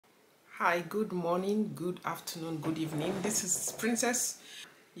Hi, good morning, good afternoon, good evening. This is Princess.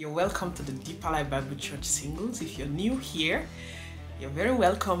 You're welcome to the Deeper Life Bible Church Singles. If you're new here, you're very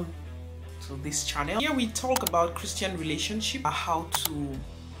welcome to this channel. Here we talk about Christian relationship, how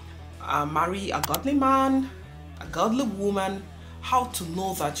to marry a godly man, a godly woman, how to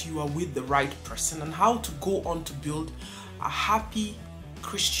know that you are with the right person, and how to go on to build a happy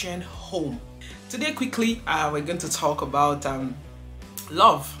Christian home. Today, quickly, we're going to talk about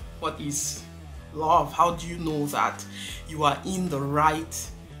love. What is love? How do you know that you are in the right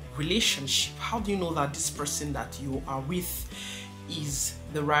relationship? How do you know that this person that you are with is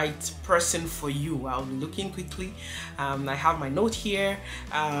the right person for you? I'll be looking quickly. I have my note here.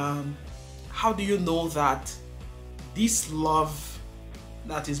 How do you know that this love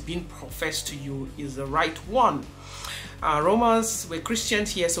that is being professed to you is the right one? Romans, we're Christians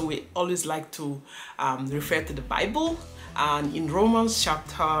here, so we always like to refer to the Bible. And in Romans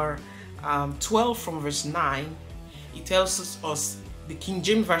chapter 12 from verse 9, it tells us, the King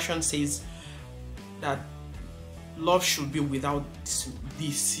James Version says that love should be without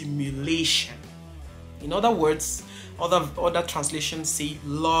dissimulation. In other words, other translations say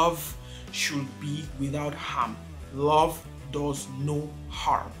love should be without harm. Love does no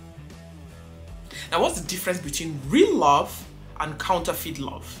harm. Now, what's the difference between real love and counterfeit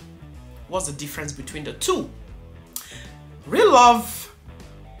love? What's the difference between the two? Real love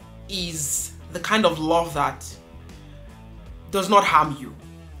is the kind of love that does not harm you.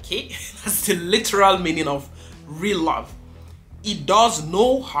 Okay, that's the literal meaning of real love. It does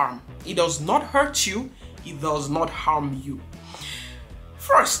no harm. It does not hurt you. It does not harm you.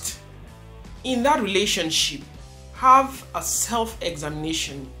 First, in that relationship, have a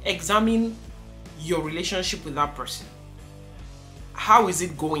self-examination. Examine your relationship with that person. How is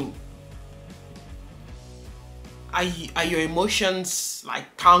it going? Are your emotions like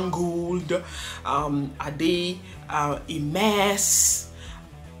tangled? Are they a mess?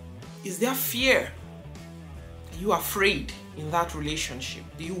 Is there fear? Are you afraid in that relationship?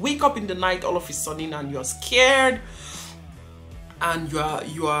 Do you wake up in the night all of a sudden and you're scared and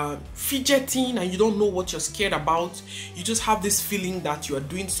you are fidgeting and you don't know what you're scared about? You just have this feeling that you are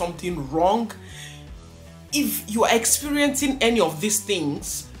doing something wrong. If you are experiencing any of these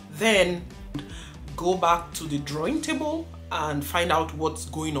things, then go back to the drawing table and find out what's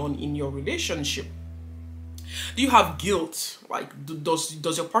going on in your relationship. Do you have guilt? Like,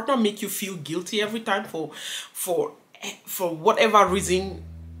 does your partner make you feel guilty every time for whatever reason?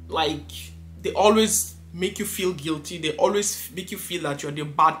 Like, they always make you feel guilty. They always make you feel that you're the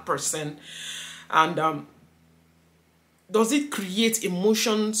bad person. And does it create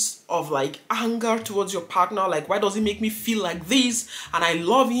emotions of like anger towards your partner? Like, why does he make me feel like this? And I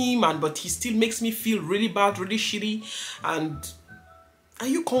love him, but he still makes me feel really bad, really shitty. And are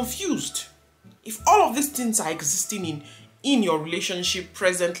you confused? If all of these things are existing in your relationship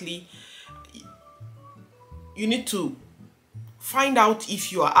presently, you need to find out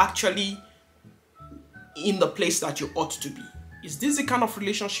if you are actually in the place that you ought to be. Is this the kind of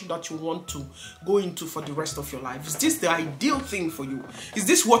relationship that you want to go into for the rest of your life? Is this the ideal thing for you? Is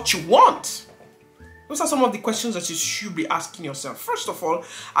this what you want? Those are some of the questions that you should be asking yourself. First of all,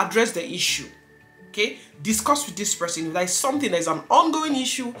 address the issue. Okay? Discuss with this person. If there is something, there is an ongoing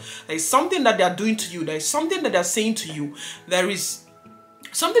issue, there is something that they are doing to you, there is something that they are saying to you, there is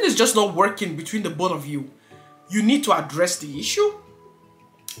something is just not working between the both of you. You need to address the issue.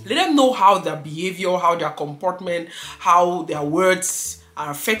 Let them know how their behavior, how their comportment, how their words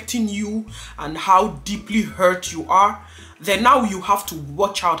are affecting you and how deeply hurt you are. Then now you have to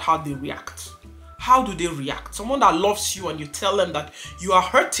watch out how they react. How do they react? Someone that loves you and you tell them that you are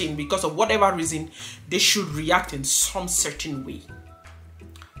hurting because of whatever reason, they should react in some certain way.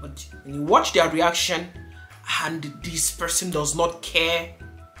 But when you watch their reaction and this person does not care,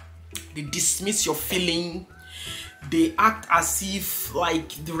 they dismiss your feeling, they act as if like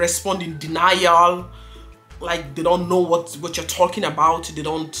they respond in denial, like they don't know what you're talking about,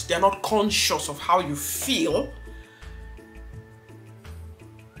 they're not conscious of how you feel,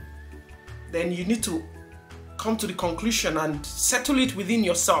 then you need to come to the conclusion and settle it within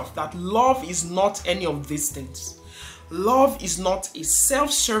yourself that love is not any of these things. Love is not a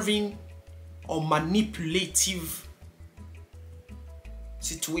self-serving or manipulative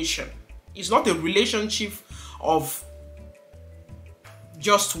situation. It's not a relationship of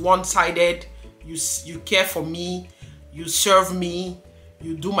just one-sided. You care for me, you serve me,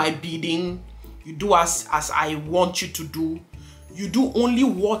 you do my bidding, you do as I want you to do, you do only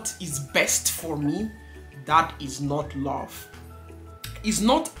what is best for me. That is not love. It's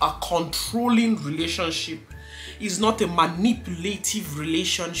not a controlling relationship. It's not a manipulative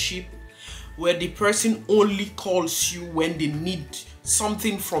relationship. where the person only calls you when they need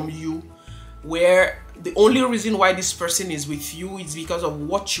something from you, where the only reason why this person is with you is because of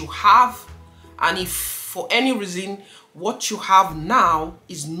what you have, and if for any reason what you have now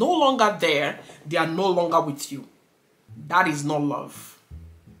is no longer there, they are no longer with you. That is not love.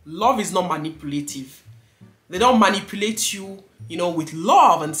 Love is not manipulative. They don't manipulate you, with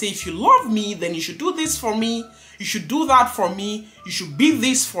love and say, if you love me, then you should do this for me, you should do that for me, you should be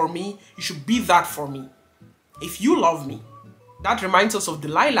this for me, you should be that for me. If you love me. That reminds us of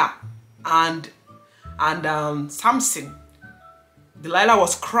Delilah and Samson. Delilah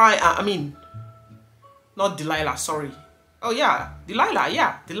was crying, not Delilah, sorry. Oh yeah,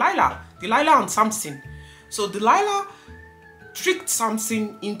 Delilah and Samson. So Delilah tricked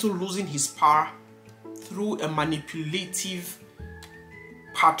Samson into losing his power through a manipulative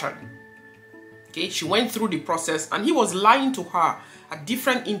pattern. Okay, she went through the process and he was lying to her at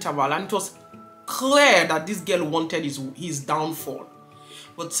different intervals, and it was clear that this girl wanted his downfall.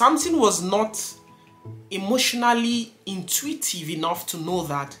 But Samson was not emotionally intuitive enough to know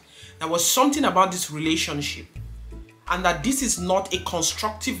that there was something about this relationship, and that this is not a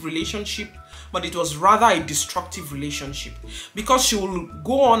constructive relationship, but it was rather a destructive relationship. Because she will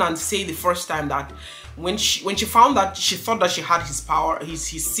go on and say the first time that when she found that she thought that she had his power, his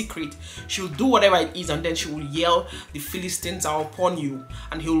secret, she will do whatever it is, and then she will yell, the Philistines are upon you,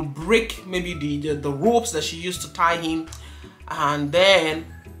 and he will break maybe the ropes that she used to tie him, and then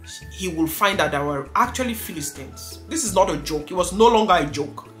he will find that there were actually Philistines. This is not a joke. It was no longer a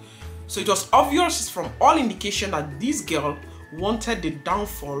joke. So it was obvious from all indication that this girl wanted the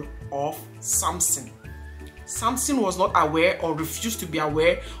downfall of Samson. Samson was not aware, or refused to be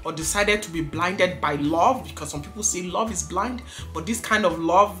aware, or decided to be blinded by love, because some people say love is blind, but this kind of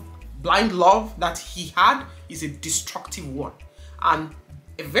love, blind love that he had, is a destructive one. And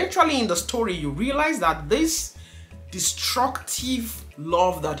eventually in the story you realize that this destructive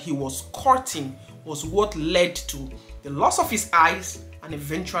love that he was courting was what led to the loss of his eyes and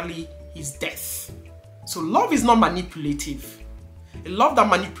eventually his death. So love is not manipulative. A love that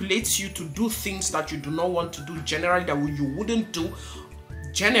manipulates you to do things that you do not want to do, generally that you wouldn't do,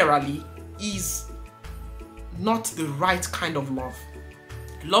 generally is not the right kind of love.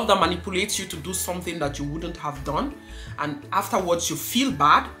 Love that manipulates you to do something that you wouldn't have done, and afterwards you feel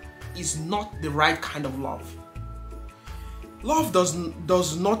bad, is not the right kind of love. Love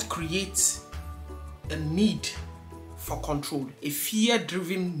does not create a need for control, a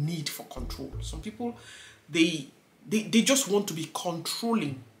fear-driven need for control. Some people, they just want to be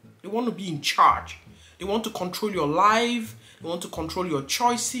controlling. They want to be in charge. They want to control your life. They want to control your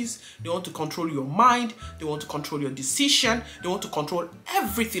choices. They want to control your mind. They want to control your decision. They want to control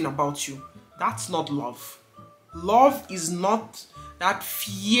everything about you. That's not love. Love is not that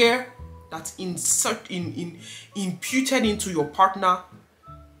fear that's imputed into your partner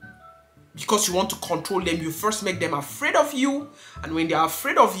because you want to control them. You first make them afraid of you, and when they are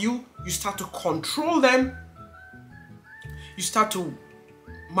afraid of you, you start to control them. You start to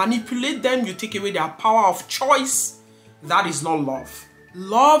manipulate them. You take away their power of choice. That is not love.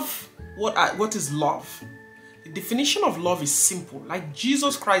 Love, what is love? The definition of love is simple, like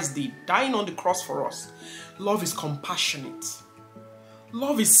Jesus Christ did, dying on the cross for us. Love is compassionate.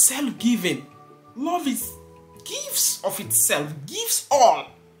 Love is self-giving. Love is gives of itself, gives all.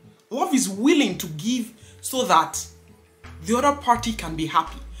 Love is willing to give so that the other party can be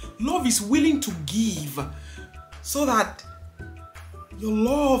happy. Love is willing to give so that your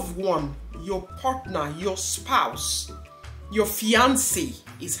loved one, your partner, your spouse, your fiancé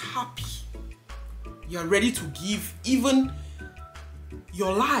is happy. You are ready to give even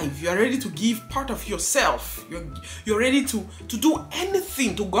your life. You are ready to give part of yourself. You're ready to do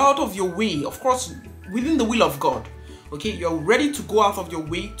anything, to go out of your way. Of course, within the will of God. Okay, you're ready to go out of your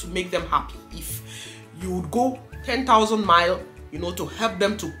way to make them happy. If you would go 10,000 miles, to help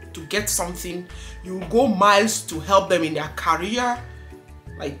them to get something, you will go miles to help them in their career,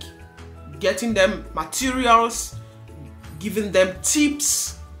 like getting them materials, giving them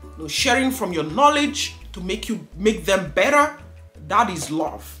tips, sharing from your knowledge to make them better. That is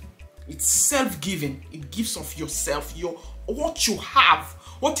love. It's self-giving. It gives of yourself, what you have,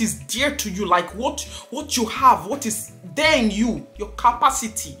 what is dear to you, like what you have, what is there in you, your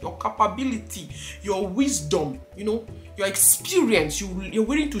capacity, your capability, your wisdom, your experience. You're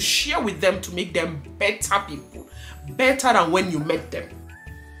willing to share with them to make them better people, better than when you met them.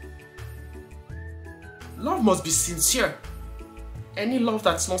 Love must be sincere. Any love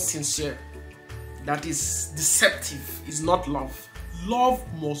that's not sincere, that is deceptive, is not love. Love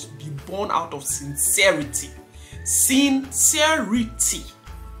must be born out of sincerity. Sincerity.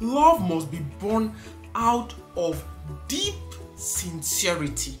 Love must be born out of deep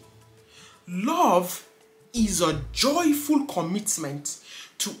sincerity. Love is a joyful commitment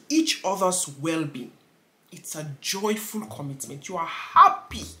to each other's well-being. It's a joyful commitment. You are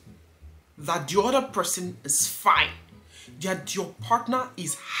happy that the other person is fine, that your partner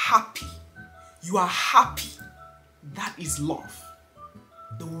is happy. You are happy. That is love.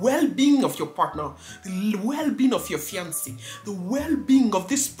 The well-being of your partner, the well-being of your fiancé, the well-being of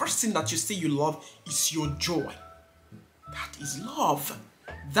this person that you say you love is your joy. That is love.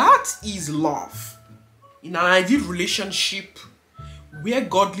 That is love. In an ideal relationship where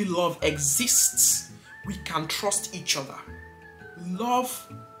godly love exists, we can trust each other.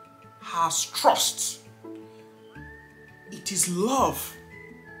 Love has trust. It is love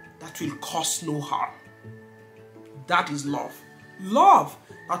that will cause no harm. That is love. Love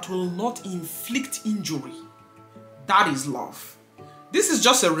that will not inflict injury. That is love. This is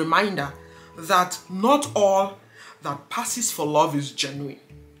just a reminder that not all that passes for love is genuine.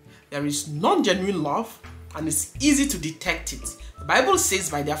 There is non-genuine love, and it's easy to detect it. The Bible says,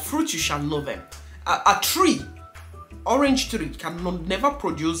 by their fruit you shall know them. A tree, orange tree, can never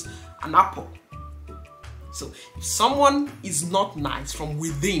produce an apple. So if someone is not nice from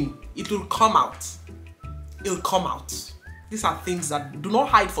within, it will come out. It'll come out. These are things that do not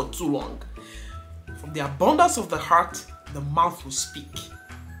hide for too long. From the abundance of the heart, the mouth will speak.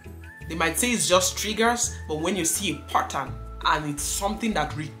 They might say it's just triggers, but when you see a pattern and it's something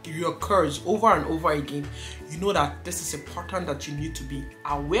that reoccurs over and over again, you know that this is a pattern that you need to be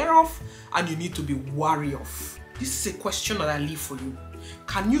aware of and you need to be wary of. This is a question that I leave for you.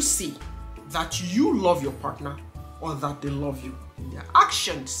 Can you say that you love your partner or that they love you? In their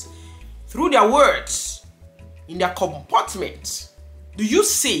actions, through their words, in their comportment.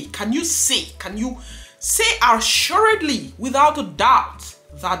 Can you say assuredly, without a doubt,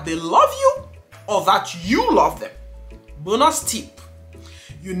 that they love you or that you love them? Bonus tip: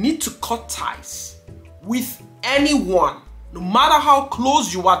 you need to cut ties with anyone, no matter how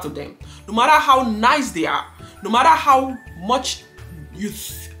close you are to them, no matter how nice they are, no matter how much you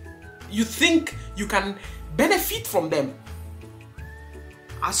think you can benefit from them.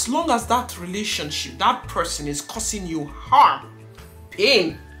 As long as that relationship, that person is causing you harm,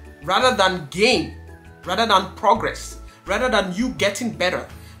 pain, rather than gain, rather than progress, rather than you getting better,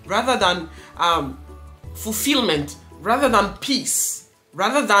 rather than fulfillment, rather than peace,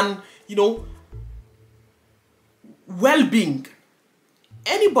 rather than, well-being.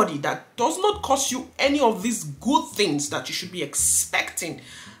 Anybody that does not cause you any of these good things that you should be expecting,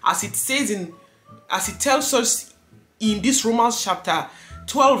 as it tells us in this Romans chapter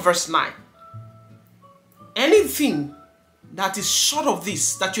 12 verse 9. Anything that is short of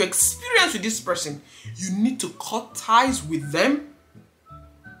this, that you experience with this person, you need to cut ties with them.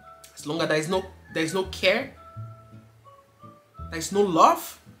 As long as there is no care, there is no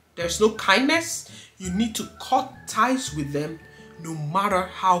love, there is no kindness, you need to cut ties with them, no matter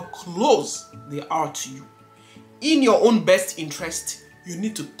how close they are to you. In your own best interest, you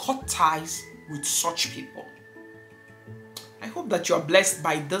need to cut ties with such people. I hope that you are blessed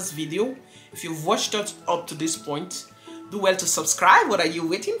by this video. If you've watched it up to this point, do well to subscribe. What are you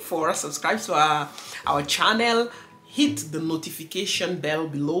waiting for? Subscribe to our channel. Hit the notification bell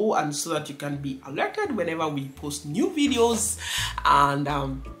below, and so that you can be alerted whenever we post new videos. And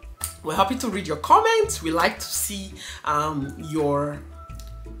we're happy to read your comments. We like to see your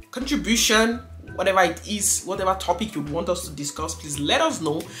contribution. Whatever it is, whatever topic you want us to discuss, please let us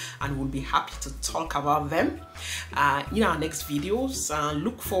know and we'll be happy to talk about them in our next videos.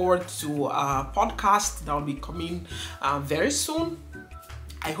 Look forward to a podcast that will be coming very soon.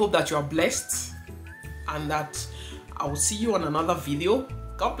 I hope that you are blessed and that I will see you on another video.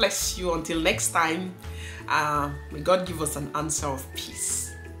 God bless you. Until next time, may God give us an answer of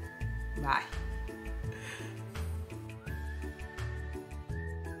peace. Bye.